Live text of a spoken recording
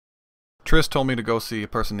Triss told me to go see a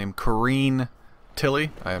person named Corrine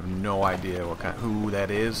Tilly. I have no idea who that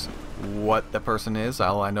is, what the person is.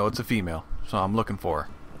 All I know it's a female, so I'm looking for her.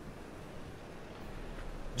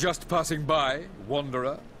 Just passing by,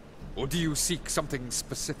 wanderer? Or do you seek something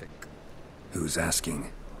specific? Who's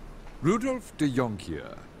asking? Rudolf de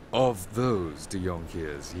Jonkier. Of those de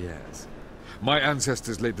Jonkiers, yes. My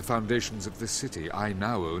ancestors laid the foundations of this city. I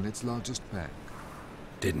now own its largest bank.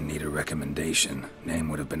 Didn't need a recommendation. Name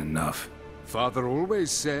would have been enough. Father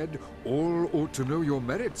always said, all ought to know your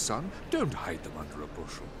merits, son. Don't hide them under a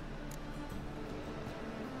bushel.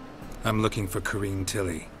 I'm looking for Corrine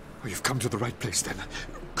Tilly. Oh, you've come to the right place, then.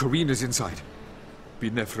 Corrine is inside.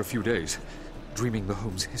 Been there for a few days, dreaming the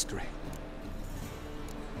home's history.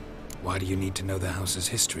 Why do you need to know the house's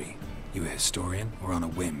history? You a historian, or on a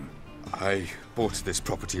whim? I bought this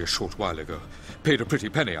property a short while ago. Paid a pretty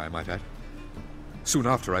penny, I might add. Soon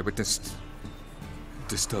after, I witnessed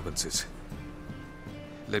disturbances.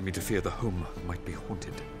 Led me to fear the home might be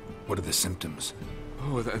haunted. What are the symptoms?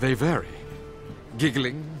 Oh, they vary.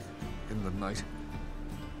 Giggling in the night.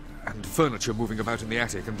 And furniture moving about in the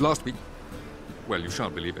attic. And last week... well, you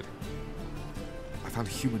shan't believe it. I found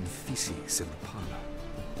human feces in the parlor.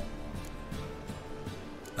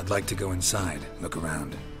 I'd like to go inside, look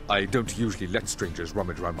around. I don't usually let strangers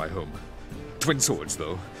rummage around my home. Twin swords,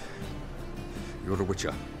 though. You're a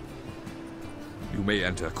witcher. You may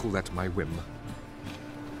enter, call that my whim.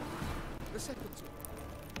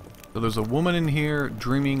 So there's a woman in here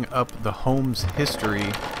dreaming up the home's history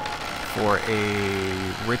for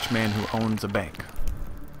a rich man who owns a bank.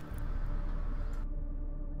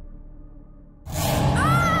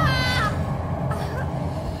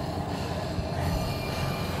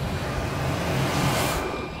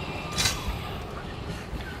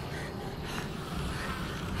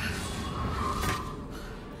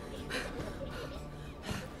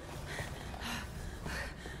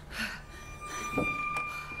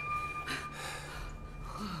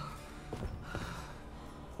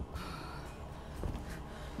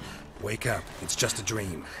 Wake up. It's just a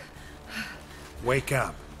dream. Wake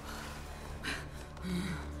up.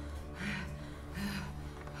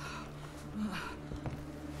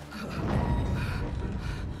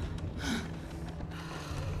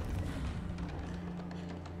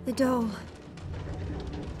 The doll.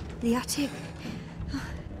 The attic.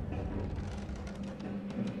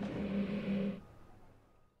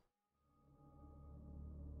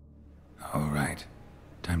 All right.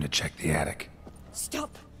 Time to check the attic.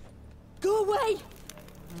 Stop! Go away!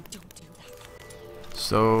 Don't do that.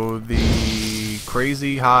 So the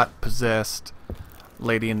crazy, hot, possessed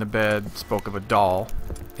lady in the bed spoke of a doll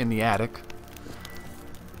in the attic.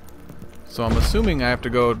 So I'm assuming I have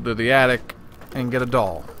to go to the attic and get a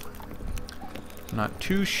doll. Not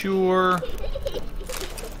too sure.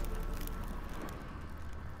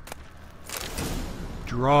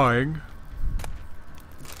 Drawing.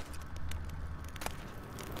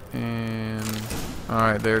 And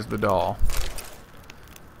alright, there's the doll.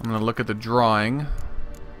 I'm gonna look at the drawing.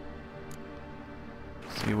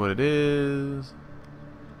 See what it is.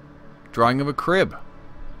 Drawing of a crib.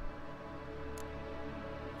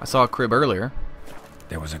 I saw a crib earlier.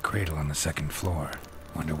 There was a cradle on the second floor.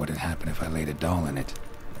 Wonder what would happen if I laid a doll in it.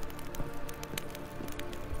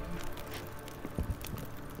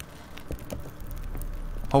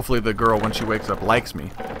 Hopefully the girl, when she wakes up, likes me.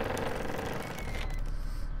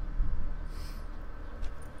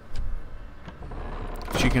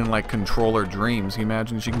 She can, like, control her dreams. Can you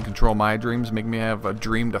imagine she can control my dreams, make me have a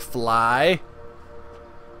dream to fly?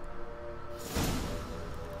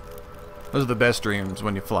 Those are the best dreams,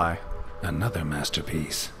 when you fly. Another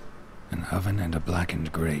masterpiece. An oven and a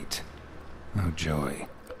blackened grate. Oh joy.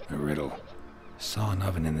 A riddle. Saw an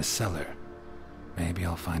oven in the cellar. Maybe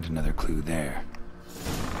I'll find another clue there.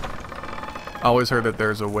 I always heard that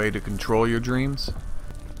there's a way to control your dreams.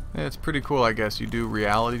 Yeah, it's pretty cool, I guess. You do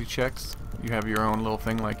reality checks. You have your own little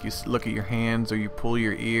thing, like you look at your hands or you pull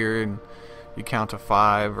your ear and you count to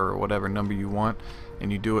 5 or whatever number you want,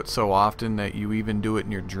 and you do it so often that you even do it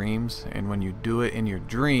in your dreams. And when you do it in your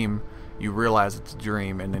dream, you realize it's a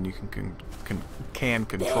dream, and then you can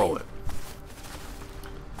control it.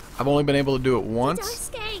 I've only been able to do it once.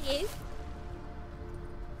 Did I scare you?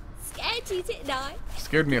 Scared you, didn't I?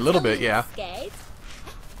 Scared me a little bit, yeah. Scared?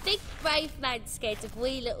 Big brave man scared of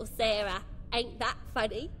wee little Sarah. Ain't that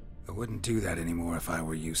funny? I wouldn't do that anymore if I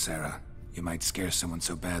were you, Sarah. You might scare someone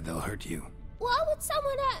so bad they'll hurt you. Why would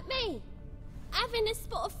someone hurt me? Having a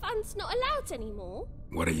spot of fun's not allowed anymore.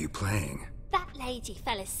 What are you playing? That lady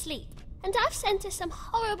fell asleep, and I've sent her some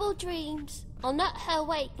horrible dreams. I'll not her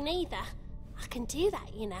wake neither. I can do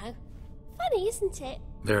that, you know. Funny, isn't it?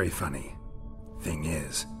 Very funny. Thing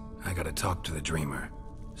is, I gotta talk to the dreamer,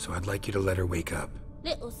 so I'd like you to let her wake up.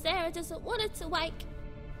 Little Sarah doesn't want her to wake.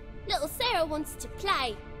 Little Sarah wants to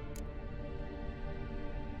play.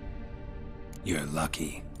 You're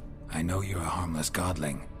lucky. I know you're a harmless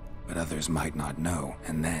godling, but others might not know,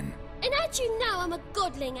 and then... And how'd you know I'm a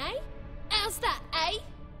godling, eh? How's that, eh?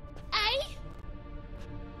 Eh?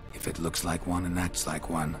 If it looks like one and acts like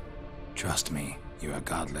one, trust me, you're a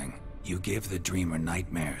godling. You give the dreamer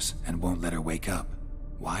nightmares and won't let her wake up.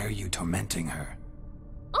 Why are you tormenting her?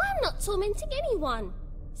 I'm not tormenting anyone.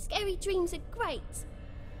 Scary dreams are great.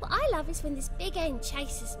 What I love is when this big hen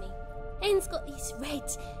chases me. Hen's got these red...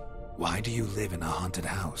 Why do you live in a haunted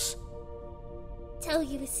house? Tell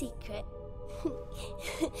you a secret.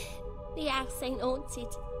 The house ain't haunted.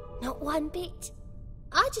 Not one bit.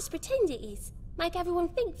 I just pretend it is. Make everyone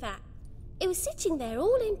think that. It was sitting there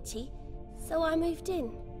all empty, so I moved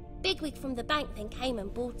in. Bigwig from the bank then came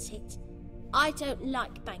and bought it. I don't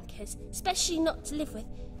like bankers, especially not to live with,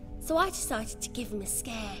 so I decided to give him a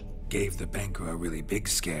scare. Gave the banker a really big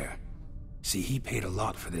scare. See, he paid a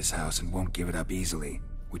lot for this house and won't give it up easily,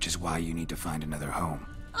 which is why you need to find another home.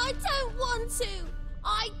 I don't want to!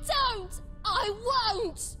 I don't! I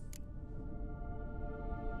won't!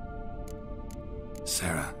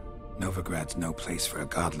 Sarah, Novigrad's no place for a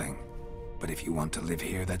godling. But if you want to live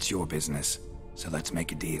here, that's your business. So let's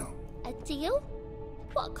make a deal. A deal?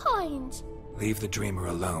 What kind? Leave the dreamer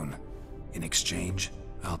alone. In exchange,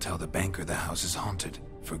 I'll tell the banker the house is haunted.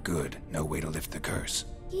 For good, no way to lift the curse.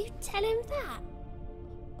 You tell him that?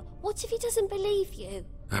 What if he doesn't believe you?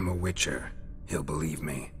 I'm a witcher. He'll believe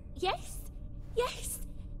me. Yes? Yes?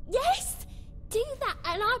 Yes! Do that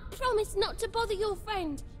and I promise not to bother your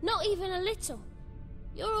friend. Not even a little.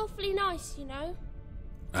 You're awfully nice, you know.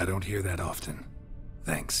 I don't hear that often.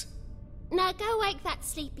 Thanks. Now go wake that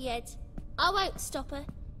sleepyhead. I won't stop her.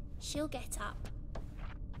 She'll get up.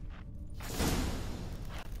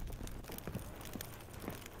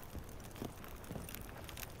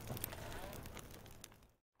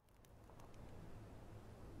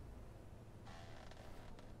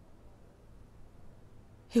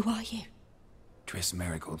 Who are you? Triss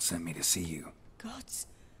Marigold sent me to see you. Gods.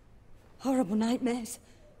 Horrible nightmares.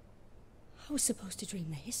 I was supposed to dream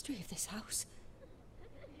the history of this house.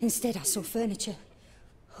 Instead, I saw furniture.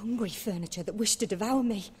 Hungry furniture that wished to devour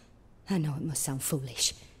me. I know it must sound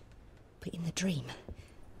foolish, but in the dream,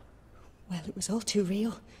 well, it was all too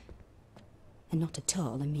real. And not at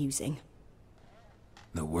all amusing.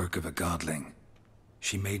 The work of a godling.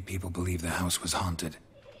 She made people believe the house was haunted.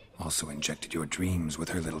 Also injected your dreams with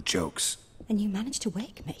her little jokes. And you managed to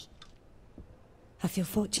wake me. I feel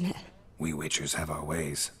fortunate. We witchers have our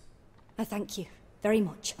ways. I thank you very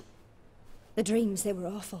much. The dreams, they were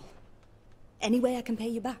awful. Any way I can pay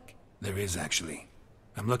you back? There is, actually.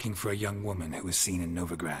 I'm looking for a young woman who was seen in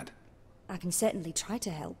Novigrad. I can certainly try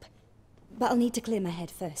to help. But I'll need to clear my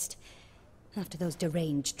head first. After those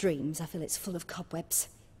deranged dreams, I feel it's full of cobwebs.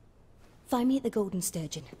 Find me at the Golden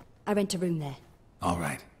Sturgeon. I rent a room there. All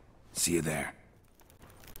right. See you there.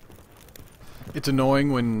 It's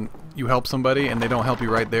annoying when you help somebody and they don't help you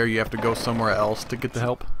right there. You have to go somewhere else to get the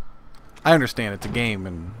help. I understand it's a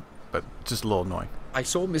game, but it's just a little annoying. I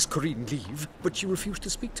saw Miss Corrine leave, but she refused to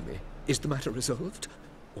speak to me. Is the matter resolved?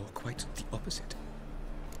 Or quite the opposite?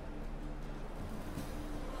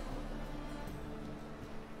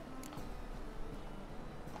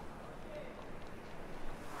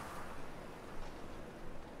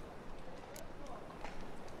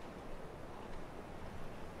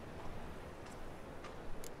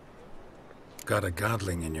 Got a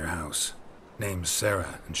godling in your house. Name's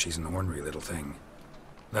Sarah, and she's an ornery little thing.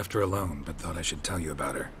 Left her alone, but thought I should tell you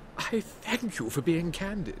about her. I thank you for being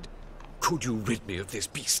candid. Could you rid me of this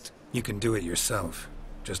beast? You can do it yourself.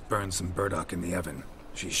 Just burn some burdock in the oven.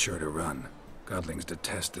 She's sure to run. Godlings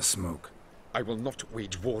detest the smoke. I will not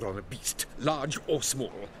wage war on a beast, large or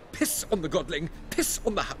small. Piss on the godling, piss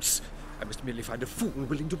on the house. I must merely find a fool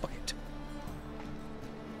willing to buy it.